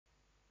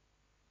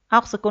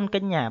អុកសកុនក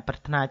ញ្ញាប្រា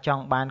ថ្នាច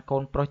ង់បានកូ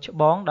នប្រុសច្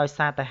បងដោយ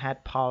សារតែហេតុ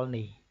ផល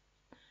នេះ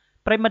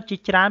ប្រិមិត្តជា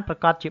ច្រើនប្រ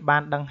កាសជាបា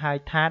នដឹងហើយ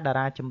ថាតា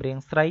រាចម្រៀង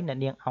ស្រីអ្នក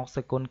នាងអុកស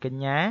កុនក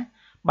ញ្ញា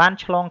បាន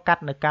ឆ្លងកា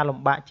ត់នូវការលំ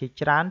បាកជា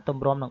ច្រើនទ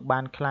ម្រាំនឹងបា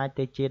នក្លាយ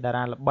ទៅជាតា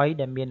រាល្បី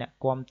ដែលមានអ្នក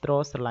គាំទ្រ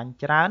ស្រឡាញ់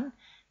ច្រើន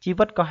ជី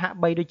វិតក៏ហាក់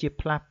បីដូចជា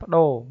ផ្លាស់ប្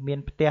ដូរមាន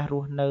ផ្ទះរ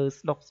ស់នៅ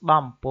ស្ដុកស្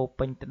ដំពោ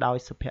ពេញទៅដោយ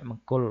សុភម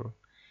ង្គល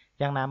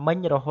យ៉ាងណាមិញ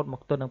រហូតម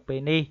កទល់នឹងពេល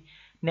នេះ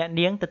អ្នក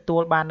នាងទទួ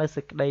លបាននូវ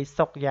សេចក្តី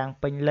សុខយ៉ាង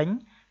ពេញលេញ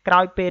ក្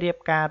រោយពេលរៀប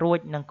ការរួច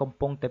និងកំ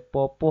ពុងតែ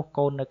ពោពោះ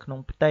កូននៅក្នុង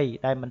ផ្ទៃ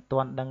ដែលមិន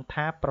ទាន់ដឹង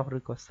ថាប្រុសឬ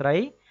ក៏ស្រី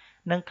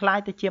នឹងក្លាយ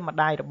ទៅជាម្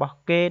ដាយរបស់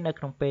គេនៅ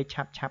ក្នុងពេល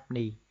ឆាប់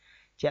នេះ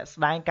ជាក់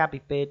ស្ដែងកាលពី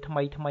ពេលថ្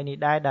មីនេះ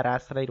ដែរតារា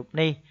ស្រីរូប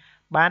នេះ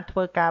បានធ្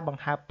វើការប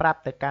ង្ហើបប្រាប់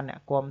ទៅកាន់អ្នក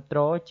គាំទ្រ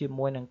ជា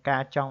មួយនឹងកា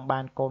រចង់បា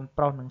នកូន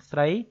ប្រុសនិងស្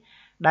រី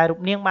ដែលរូ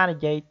បនាងបាននិ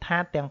យាយថា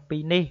ទាំងពី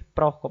រនេះ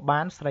ប្រុសក៏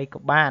បានស្រី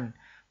ក៏បាន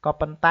ក៏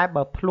ប៉ុន្តែ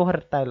បើភ្លោះ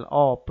រឹតតែល្អ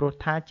ព្រោះ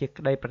ថាជា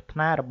ក្តីប្រាថ្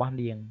នារបស់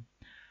នាង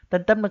ទ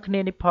ន្ទឹមនឹងគ្នា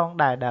នេះផង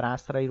ដែរតារា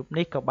ស្រីរូប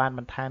នេះក៏បានប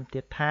ន្ថែម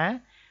ទៀតថា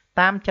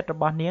តាមចិត្តរ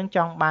បស់នាងច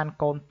ង់បាន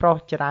កូនប្រុស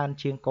ច្រើន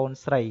ជាងកូន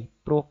ស្រី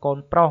ព្រោះកូន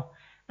ប្រុស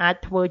អាច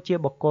ធ្វើជា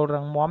បុគ្គលរឹ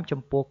ងមាំ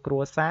ចំពោះគ្រួ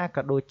សារ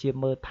ក៏ដូចជា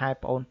មើលថែ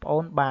ប្អូ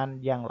នបាន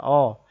យ៉ាងល្អ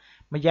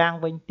ម្យ៉ាង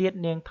វិញទៀត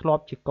នាងធ្លា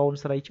ប់ជាកូន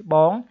ស្រីច្ប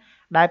ង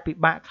ដែលពិ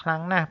បាកខ្លាំ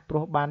ងណាស់ព្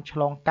រោះបានឆ្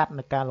លងកាត់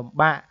នឹងការលំ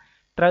បាក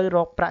ត្រូវរ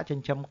កប្រាក់ចិ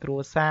ញ្ចឹមគ្រួ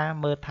សារ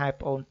មើលថែ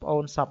ប្អូ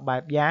នសពបែ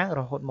បយ៉ាងរ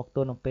ហូតមកទ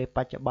ល់នឹងពេលប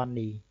ច្ចុប្បន្ន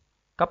នេះ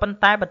ក៏ប៉ុន្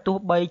តែបើទោះ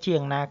បីជា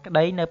យ៉ាងណាក្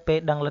តីនៅពេល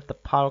ដឹងលទ្ធ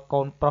ផល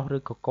កូនប្រុសឬ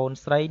ក៏កូន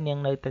ស្រីនាង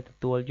នៅតែទ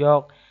ទួលយ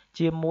ក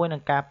ជាមួយនឹ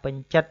ងការពេញ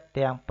ចិត្ត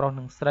ទាំងប្រុស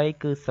និងស្រី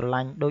គឺស្រ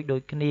ឡាញ់ដូ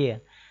ចគ្នា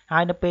ហើ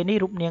យនៅពេលនេះ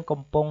រូបនាង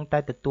កំពុងតែ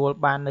ទទួល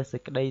បាននូវសេ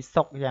ចក្តី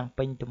សុខយ៉ាង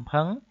ពេញទំ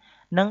ហឹង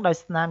និងដោយ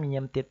ស្នាមញ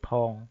ញឹមទៀតផ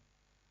ង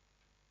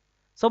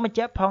សូមបញ្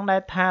ជាក់ផងដែ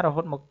រថារ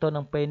ហូតមកទល់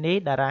នឹងពេលនេះ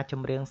តារាច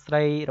ម្រៀងស្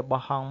រីរប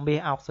ស់ហងមាស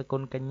អុកសកុ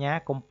នកញ្ញា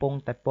កំពុង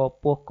តែពោ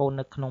ពោះកូន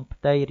នៅក្នុងផ្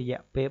ទៃរយៈ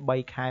ពេល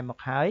3ខែមក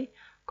ហើយ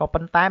ក៏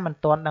ប៉ុន្តែមិន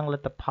ទាន់ដឹងល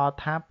ទ្ធផល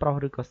ថាប្រុស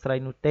ឬក៏ស្រី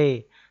នោះទេ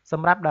ស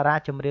ម្រាប់តារា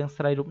ចម្រៀង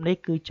ស្រីរូបនេះ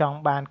គឺចង់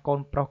បានកូន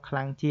ប្រុសខ្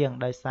លាំងជាង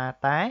ដោយសារ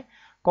តែ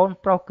កូន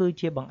ប្រុសគឺ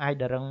ជាបង្អែក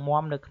ដ៏រឹង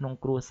មាំនៅក្នុង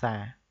គ្រួសា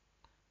រ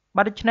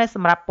បាទដូច្នេះស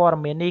ម្រាប់ព័ត៌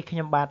មាននេះខ្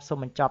ញុំបាទសូម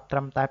បញ្ចប់ត្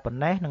រឹមតែប៉ុណ្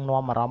ណេះនឹង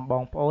នាំអារម្មណ៍ប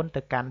ងប្អូន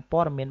ទៅកាន់ព័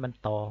ត៌មានបន្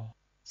ត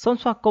សូម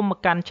ស្វាគមន៍មក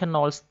កាន់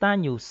Channel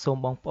StarNews សូម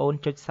បងប្អូន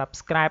ចុច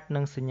Subscribe និ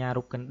ងសញ្ញា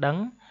រូបកណ្ដឹង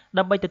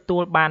ដើម្បីទទួ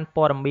លបាន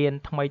ព័ត៌មាន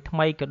ថ្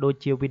មីក៏ដូច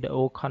ជាវីដេ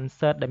អូ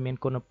Concert ដែលមាន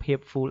គុណភាព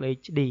Full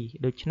HD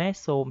ដូច្នេះ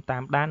សូមតា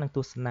មដាននិងទ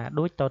ស្សនា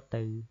ដូចត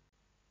ទៅ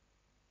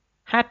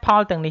ហេតុផ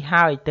លទាំងនេះ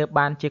ហើយទើប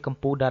បានជាកម្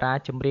ពុជាតារា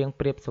ចម្រៀង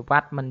ព្រាបសុវ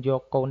ត្ថិមិនយ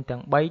កកូនទាំ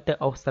ង3ទៅ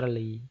អូស្ត្រា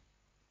លី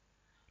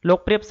លោក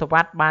ព្រាបសុវ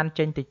ត្ថិបាន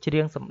ចេញទៅច្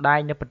រៀងសម្ដែង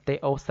នៅប្រទេស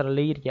អូស្ត្រា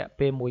លីរយៈ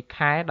ពេល1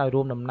ខែដោយ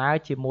រួមដំណើរ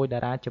ជាមួយតា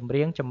រាចម្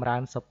រៀងចម្រើ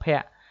នសុភ័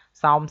ក្រ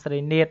សោមស្រី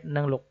នាថ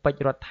និងលោកពេ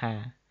ជ្ររដ្ឋា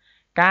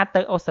ការ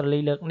ទៅអូស្ត្រាលី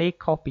លើកនេះ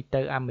ខុសពី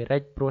ទៅអាមេរិ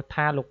កព្រោះ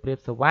ថាលោកព្រាប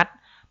សុវត្ថិ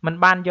មិន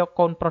បានយក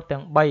កូនប្រុសទាំ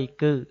ង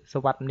3គឺសុ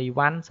វត្ថិមនី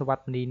វ៉ាន់សុវ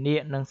ត្ថិមនីនា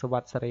គនិងសុវ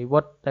ត្ថិសេរីវុ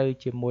ឌ្ឍទៅ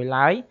ជាមួយ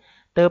ឡើយ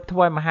ទើបធ្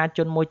វើឲ្យមហាជ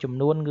នមួយចំ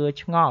នួនងឿ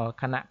ឆ្ងល់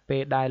ខណៈពេ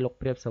លដែលលោក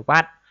ព្រាបសុវ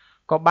ត្ថិ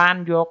ក៏បាន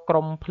យកក្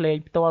រុមភ្លេង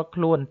ផ្ទាល់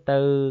ខ្លួនទៅ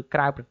ក្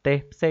រៅប្រទេស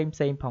ផ្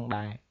សេងផង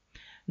ដែរ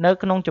នៅ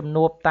ក្នុងជំ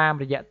នួបតាម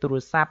រយៈទូរ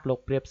ស័ព្ទលោក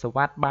ព្រាបសុវ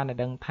ត្ថិបាន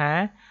ដឹងថា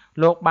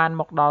លោកបាន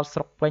មកដល់ស្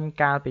រុកវិញ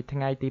កាលពីថ្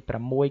ងៃទី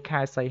6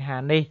ខែសីហា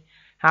នេះ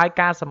ហើយ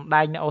ការសម្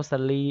ដែងនៅអូស្ត្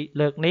រាលី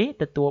លើកនេះ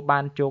ទទួលបា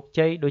នជោគ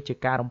ជ័យដូចជា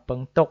ការរំពឹង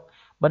ទុក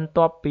បន្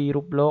ទាប់ពី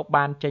រូបលោក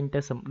បានចេញទៅ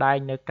សម្ដែង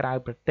នៅក្រៅ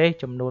ប្រទេស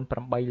ចំនួន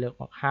8លើក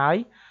មកហើយ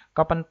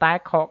ក៏ប៉ុន្តែ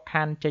ខក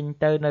ខានចេញ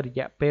ទៅនៅរ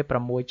យៈពេល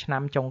6ឆ្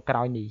នាំចុងក្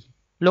រោយនេះ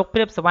លោកព្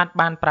រាបសុវត្ថិ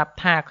បានប្រាប់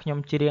ថាខ្ញុំ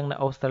ច្រៀងនៅ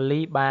អូស្ត្រាលី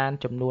បាន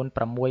ចំនួន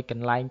6ក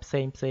ន្លែងផ្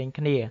សេង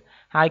គ្នា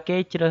ហើយគេ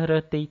ជ្រើសរើ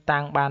សទី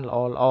តាំងបានល្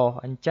អ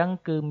អញ្ចឹង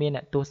គឺមាន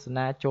អ្នកទស្ស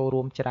នាចូល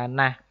រួមច្រើន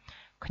ណាស់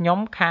ខ្ញុំ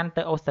ខាន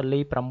ទៅអូស្ត្រាលី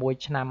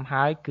6ឆ្នាំ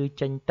ហើយគឺ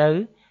ចេញទៅ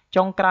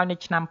ចុងក្រោយនៅ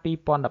ឆ្នាំ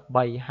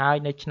2013ហើយ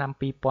នៅឆ្នាំ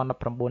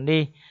2019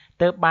នេះ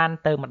ទើបបាន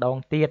ទៅម្ដង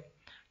ទៀត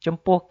ចំ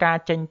ពោះការ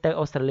ចេញទៅ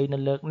អូស្ត្រាលីនៅ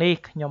លើកនេះ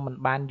ខ្ញុំមិន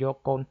បានយក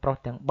កូនប្រុស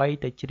ទាំង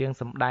3ទៅច្រៀង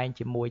សម្ដែង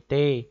ជាមួយ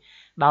ទេ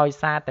ដោយ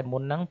សារតែមុ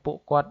នហ្នឹងពួក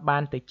គាត់បា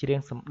នទៅច្រៀង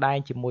សម្ដែង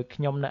ជាមួយ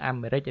ខ្ញុំនៅអា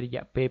មេរិករ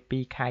យៈពេល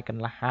2ខែក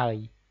ន្លះហើយ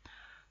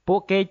ពួក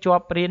គេជា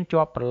ប់រៀន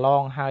ជាប់ប្រឡ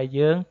ងហើយ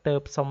យើងទៅ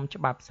សុំ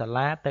ច្បាប់សា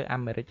លាទៅអា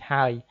មេរិក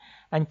ហើយ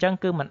អញ្ចឹង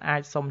គឺមិនអា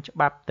ចសុំច្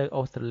បាប់ទៅ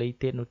អូស្ត្រាលី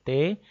ទៀតនោះ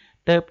ទេ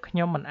ទើបខ្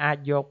ញុំមិនអាច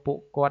យកពួក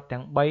គាត់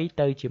ទាំង3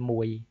ទៅជា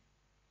មួយ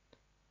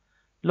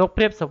លោក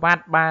ព្រាបសុវត្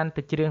ថិបាន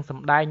ទៅច្រៀងស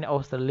ម្ដែងនៅអូ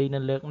ស្ត្រាលីនៅ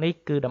លើកនេះ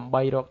គឺដើម្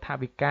បីរកថ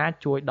វិកា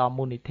ជួយដល់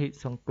មូលនិធិ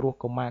សង្គ្រោះ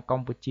កុមារក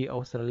ម្ពុជាអូ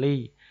ស្ត្រាលី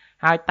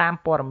ហើយតាម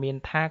ព័ត៌មាន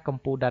ថាក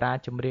ម្ពុជាតារា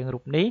ចម្រៀងរូ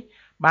បនេះ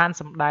បាន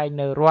សម្ដែង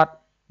នៅរដ្ឋ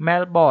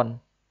Melbourne,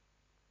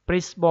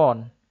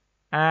 Brisbane,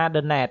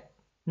 Adelaide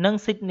និង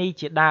Sydney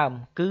ជាដើម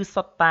គឺ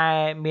សុទ្ធតែ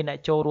មានអ្នក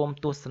ចូលរួម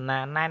ទស្សនា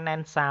ណែ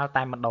នសាល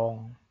តែម្ដង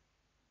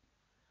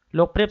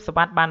លោកព្រាបសុវ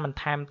ត្ថិបានបន្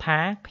ថែមថា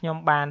ខ្ញុំ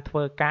បានធ្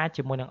វើការ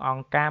ជាមួយនឹងអ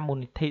ង្គការមូល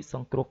និធិស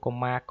ង្គ្រោះកុ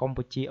មារកម្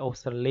ពុជាអូ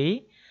ស្ត្រាលី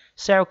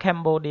Save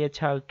Cambodia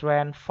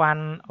Children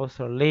Fund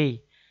Australia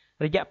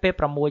រយៈពេល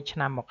6ឆ្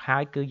នាំមកហើ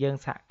យគឺយើង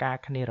សហការ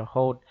គ្នារ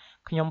ហូត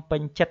ខ្ញុំពេ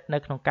ញចិត្តនៅ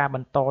ក្នុងការប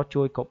ន្ត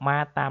ជួយកុមា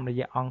រតាមរ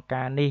យៈអង្គ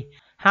ការនេះ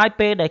ហើយ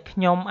ពេលដែលខ្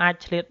ញុំអាច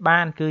ឆ្លៀតបា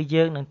នគឺ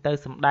យើងនឹងទៅ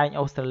សម្ដែង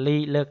អូស្ត្រាលី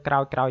លើកក្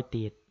រោយ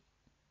ទៀត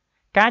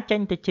ការចេ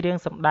ញទៅច្រៀង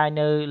សម្ដែង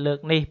នៅលើក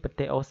នេះប្រ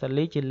ទេសអូស្ត្រា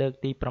លីជាលើក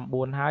ទី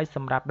 9 ហើយស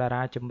ម្រាប់តា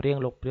រាចម្រៀង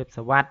លោកព្រាបស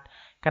វត្ថ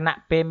គណៈ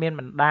ពេលមាន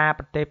បណ្ដា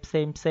ប្រទេសផ្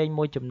សេង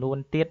មួយចំនួន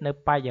ទៀតនៅ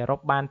ប៉ែកអឺរ៉ុប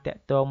បានតា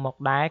ក់ទងមក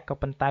ដែរក៏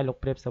ប៉ុន្តែលោក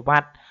ព្រាបសវ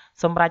ត្ថ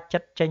សម្រេចចិ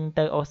ត្តចេញ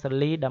ទៅអូស្ត្រា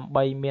លីដើម្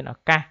បីមានឱ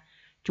កាស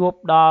ជួប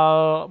ដល់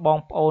បង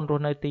ប្អូនរ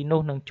ស់នៅទី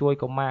នោះនិងជួយ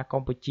កុមារក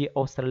ម្ពុជា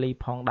អូស្ត្រាលី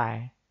ផងដែរ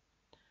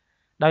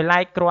ដោយឡែ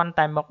កគ្រាន់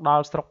តែមកដ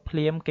ល់ស្រុកភ្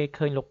លាមគេ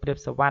ឃើញលោកព្រាប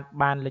សវត្ថ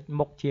បានលេច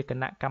មុខជាគ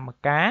ណៈកម្ម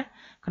ការ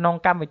ក្នុង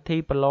កម្មវិធី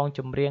ប្រឡងច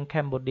ម្រៀង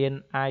Cambodian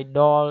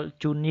Idol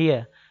Junior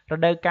រ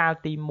ដូវកាល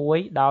ទី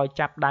1ដោយ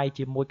ចាប់ដៃ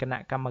ជាមួយគណៈ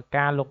កម្ម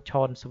ការលោក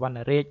ឈុនសវណ្ណ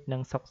រាជនិ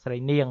ងសុកស្រី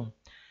នាង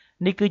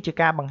នេះគឺជា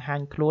ការបង្ហាញ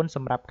ខ្លួនស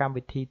ម្រាប់កម្ម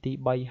វិធីទី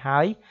3ហើ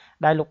យ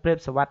ដែលលោកព្រាប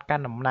សវត្ថកា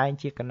ន់តំណែង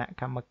ជាគណៈ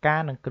កម្មការ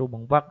និងគ្រូប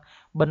ង្វឹក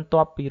បន្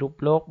ទាប់ពីរូប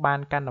លោកបាន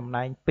កាន់តំ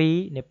ណែង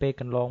2នៅពេល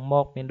កន្លងម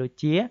កមានដូច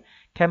ជា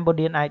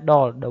Cambodian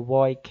Idol The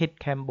Voice Kids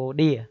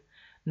Cambodia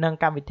និង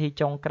កម្មវិធី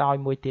ចុងក្រោយ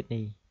មួយទៀត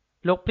នេះ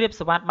លោកព្រាប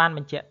សវត្ថបានប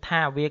ញ្ជាក់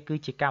ថាវាគឺ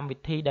ជាកម្មវិ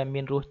ធីដែល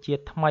មានរសជា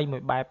តិថ្មីមួ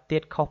យបែបទៀ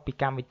តខុសពី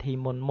កម្មវិធី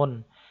មុន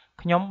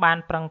ខ្ញុំបាន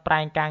ប្រឹងប្រែ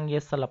ងការងា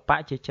រសិល្បៈ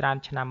ជាច្រើន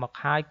ឆ្នាំមក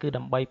ហើយគឺ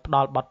ដើម្បីផ្ដ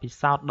ល់បទពិ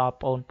សោធន៍ដល់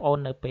ប្អូន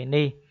នៅពេល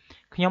នេះ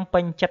ខ្ញុំពេ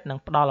ញចិត្តនឹង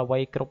ផ្ដល់អ្វី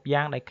គ្រប់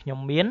យ៉ាងដែលខ្ញុំ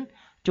មាន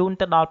ជូន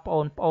ទៅដល់ប្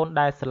អូន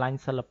ដែលស្រឡាញ់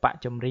សិល្បៈ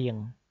ចម្រៀង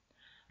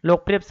លោក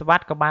ព្រាបសវត្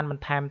ថក៏បានប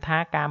ន្ថែមថា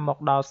ការមក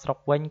ដល់ស្រុក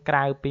វិញក្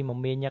រៅពីម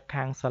មាញឹក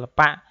ខាងសិល្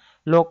បៈ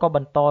លោកក៏ប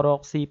ន្តរក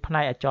ស៊ីផ្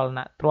នែកអចលន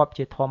ទ្រព្យ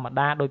ជាធម្ម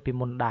តាដូចពី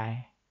មុនដែរ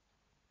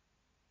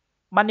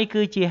បាទនេះ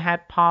គឺជាហេ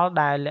តុផល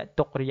ដែលលាក់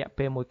ទុករយៈ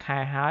ពេល1ខែ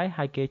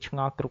ហើយគេឆ្ង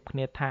ល់គ្រប់គ្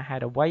នាថាហេ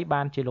តុអ្វី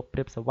បានជាលោកព្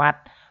រាបសវត្ថ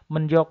មិ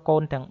នយកកូ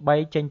នទាំង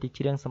3ចេញទៅ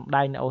ច្រៀងសម្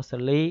ដែងនៅអូស្ត្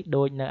រាលី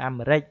ដូចនៅអា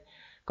មេរិក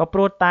ក៏ព្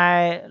រោះតែ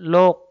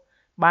លោក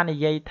បាននិ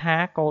យាយថា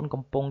កូន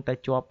កំពុងតែ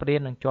ជាប់រៀ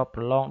ននិងជាប់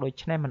ប្រឡងដូ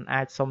ច្នេះមិន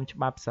អាចសុំច្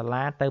បាប់សា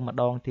លាទៅម្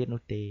ដងទៀត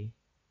នោះទេ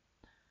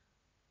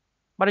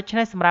បាទដូច្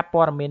នេះសម្រាប់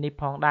ព័ត៌មាននេះ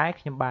ផងដែរ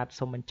ខ្ញុំបាទ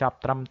សូមបញ្ចប់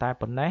ត្រឹមតែ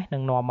ប៉ុណ្ណេះនិ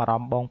ងនាំអារ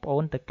ម្មណ៍បងប្អូ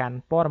នទៅកាន់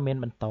ព័ត៌មាន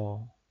បន្ត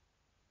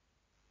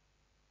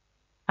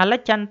អាឡិច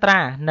ចន្ទ្រា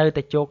នៅ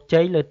តែជោគជ័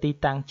យលើទី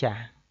តាំងចា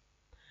ស់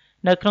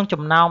នៅក្នុង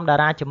ចំណោមតា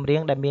រាចម្រៀ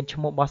ងដែលមានឈ្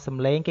មោះបោះស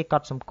ម្លេងគេក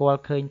ត់សម្គាល់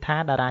ឃើញថា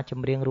តារាច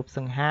ម្រៀងរូបស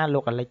ង្ហាលោ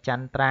កអាឡិចច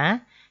ន្ទ្រា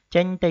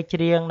ចេញទៅច្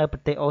រៀងនៅប្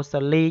រទេសអូស្ត្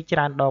រាលីច្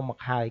រើនដងមក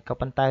ហើយក៏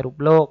ប៉ុន្តែរូប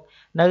លោក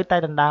នៅតែ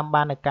ដណ្ដើម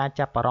បាននូវការ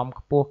ចាប់អារម្មណ៍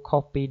ខ្ពស់ខុ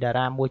សពីតា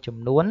រាមួយចំ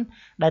នួន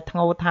ដែលធ្ង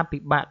រថាពិ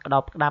បាកក្តោ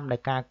បក្តាប់ដោ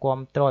យការគាំ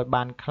ទ្រឲ្យ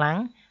បានខ្លាំង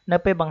នៅ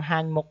ពេលបង្ហា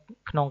ញមុខ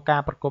ក្នុងកា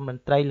រប្រគំត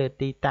ន្ត្រីលើ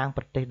ទីតាំង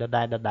ប្រទេសដ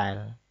ដែល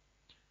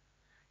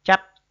ចា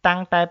ប់តាំង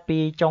តែពី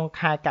ចុង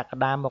ខែកក្ក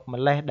ដាមក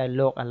ម្លេះដែល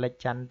លោកអាឡិច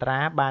ចន្ទ្រា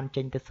បាន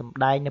ចេញទៅសម្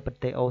ដែងនៅប្រ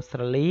ទេសអូស្ត្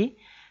រាលី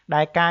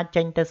ដែលការ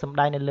ចេញទៅសម្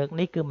ដែងនៅលើក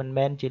នេះគឺមិន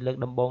មែនជាលើក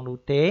ដំបូងនោះ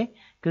ទេ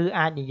គឺ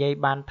អាចនិយាយ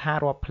បានថា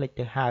រាប់ភ្លេច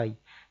ទៅហើយ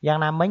យ៉ាង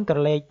ណាមិញក៏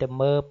លេចទៅ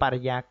មើលប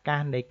រិយាកា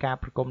សនៃការ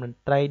ប្រគំតន្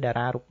ត្រីតា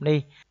រារូបនេះ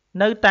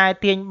នៅតែ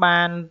ទាញ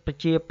បានប្រ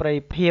ជាប្រិយ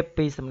ភាព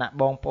ពីសំណាក់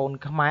បងប្អូន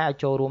ខ្មែរឲ្យ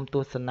ចូលរួមទ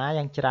ស្សនា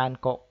យ៉ាងច្រើន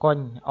កកកុញ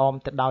អម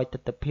ទៅដោយទិ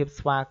ដ្ឋភាព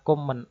ស្វាគម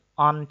ន៍មិន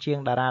អន់ជាង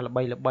តារាល្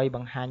បីប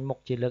ង្ហាញមុខ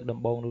ជាលើកដំ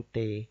បូងនោះ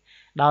ទេ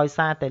ដោយ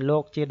សារតែលោ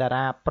កជាតា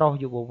រាប្រុស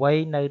យុវវ័យ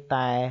នៅ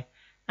តែ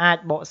អាច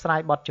បកស្រា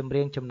យបទចម្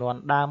រៀងចំនួន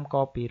ដើម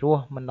ក៏ពីរោះ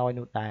មិនណយ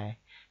នោះដែរ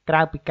ក្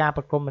រៅពីការ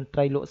ប្រគំតន្ត្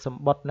រីលក់ស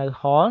ម្បុត្រនៅ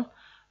ហល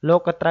លោក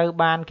ក៏ត្រូវ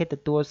បានគេទ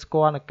ទួលស្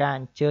គាល់នឹងការ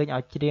អញ្ជើញ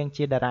ឲ្យច្រៀង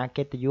ជាតារា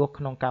កិត្តិយស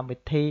ក្នុងកម្មវិ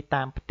ធី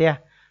តាមផ្ទះ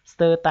ស្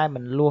ទើរតែ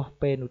មិនលួស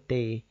ពេលនោះ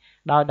ទេ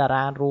ដោយតា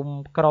រារួម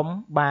ក្រុម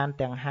បាន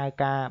ទាំងហៅ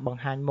ការប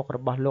ង្ហាញមុខរ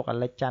បស់លោកអា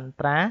ឡិចចន្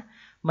ទ្រា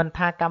មិន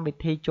ថាកម្មវិ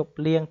ធីជប់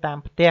លៀងតាម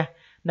ផ្ទះ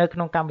នៅក្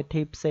នុងកម្មវិ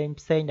ធីផ្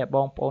សេងដែលប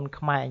ងប្អូន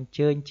ខ្មែរអញ្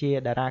ជើញជា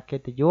តារាកិ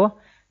ត្តិយស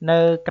នៅ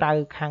ក្រៅ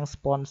ខាង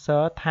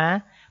sponsor ថា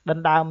ដ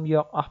ណ្ដើមយ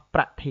កអស់ប្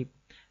រាក់ធីប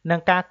និ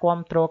ងការគាំ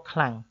ទ្រខ្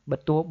លាំងបើ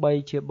ទោះបី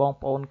ជាបង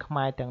ប្អូនខ្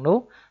មែរទាំងនោះ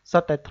សុ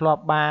ទ្ធតែធ្លា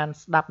ប់បាន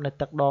ស្ដាប់នៅ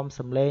ទឹកដមស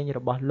ម្លេងរ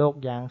បស់លោក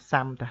យ៉ាង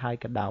សាំទៅហើយ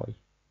ក៏ដោយ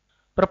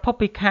ប្រពន្ធ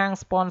ពីខាង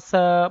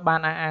sponsor បា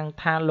នអះអាង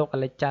ថាលោកអា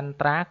ឡិចចន្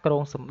ទ្រាគ្រ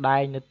ងសម្ដែ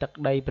ងនៅទឹក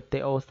ដីប្រទេ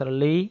សអូស្ត្រា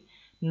លី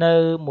នៅ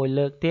មួយ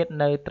លើកទៀត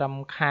នៅត្រឹម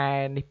ខែ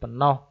នេះប៉ុណ្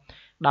ណោះ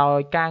ដោយ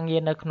ការងា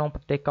រនៅក្នុងប្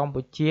រទេសកម្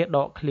ពុជាដ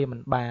កឃ្លាមិ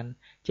នបាន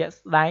ជាក់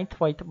ស្ដែងថ្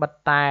មីត្បិត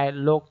តែ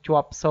លោកជា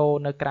ប់សូ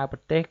នៅក្រៅប្រ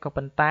ទេសក៏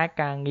ប៉ុន្តែ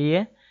ការងារ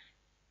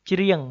ច្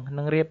រៀង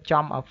និងរៀប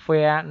ចំ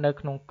affair នៅ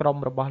ក្នុងក្រុម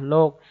របស់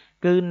លោក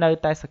គឺនៅ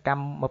តែសក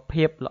ម្ម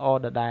ភាពល្អ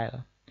ដដែល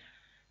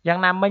យ៉ាង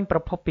ណាមិញប្រ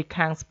ពន្ធពី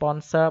ខាង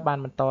sponsor បាន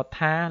បន្ត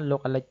ថាលោក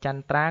អាឡិចច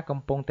ន្ទ្រាកំ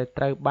ពុងតែ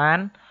ត្រូវបាន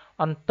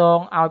អន្តង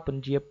ឲ្យព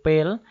ន្យាពេ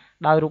ល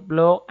ដោយរូប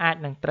លោកអាច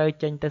នឹងត្រូវ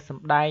ចេញទៅស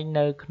ម្ដែង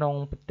នៅក្នុង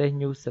ប្រទេស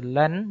New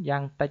Zealand យ៉ា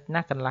ងតិចណា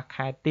ស់កន្លះ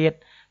ខែទៀត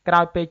ក្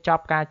រោយពេលច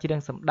ប់ការច្រៀង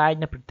សម្ដែង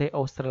នៅប្រទេស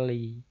អូស្ត្រា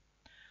លី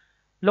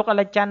លោកអា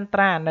ឡិចចន្ទ្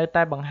រានៅ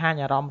តែបង្ហាញ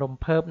អារម្មណ៍រំ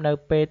ភើបនៅ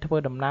ពេលធ្វើ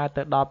ដំណើរ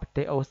ទៅដល់ប្រ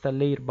ទេសអូស្ត្រា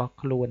លីរបស់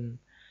ខ្លួន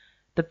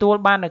ទទួល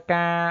បាននូវ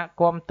ការ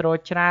គាំទ្រ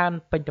ច្រើន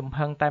ពេញទំ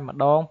ហឹងតែម្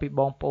ដងពី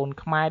បងប្អូន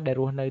ខ្មែរដែល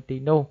រស់នៅទី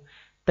នោះ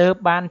ទើប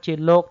បានជា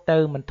លោកទៅ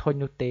មិនធុញ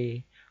នោះទេ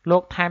លោ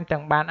កថែម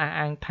ទាំងបានអះ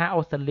អាងថា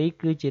អូស្ត្រាលី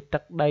គឺជាទឹ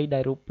កដីដែ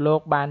លរូបលោក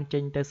បានចេ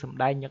ញទៅសម្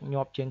ដែងញឹក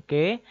ញាប់ជាង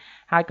គេ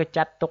ហើយក៏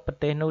ចាត់ទុកប្រ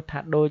ទេសនោះថា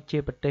ដូចជា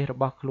ប្រទេសរ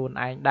បស់ខ្លួន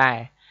ឯងដែរ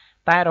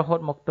តែរហូត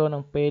មកទល់នឹ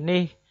ងពេល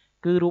នេះ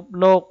គឺរូប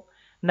លោក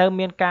នៅ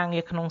មានការងា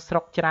រក្នុងស្រុ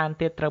កច្រើន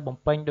ទៀតត្រូវបំ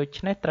ពេញដូ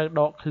ច្នេះត្រូវ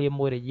ដកឃ្លា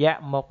មួយរយៈ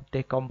មកប្រទេ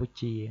សកម្ពុ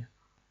ជា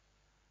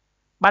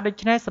បាទដូ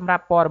ច្នេះសម្រា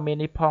ប់ព័ត៌មាន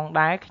នេះផង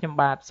ដែរខ្ញុំ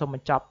បាទសូមប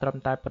ញ្ចប់ត្រឹម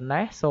តែប៉ុណ្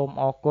ណេះសូម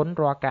អរគុណ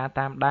រាល់ការ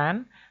តាមដាន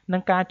និ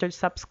ងការចុច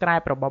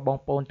Subscribe របស់បង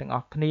ប្អូនទាំងអ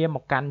ស់គ្នាម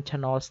កកាន់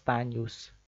Channel StarNews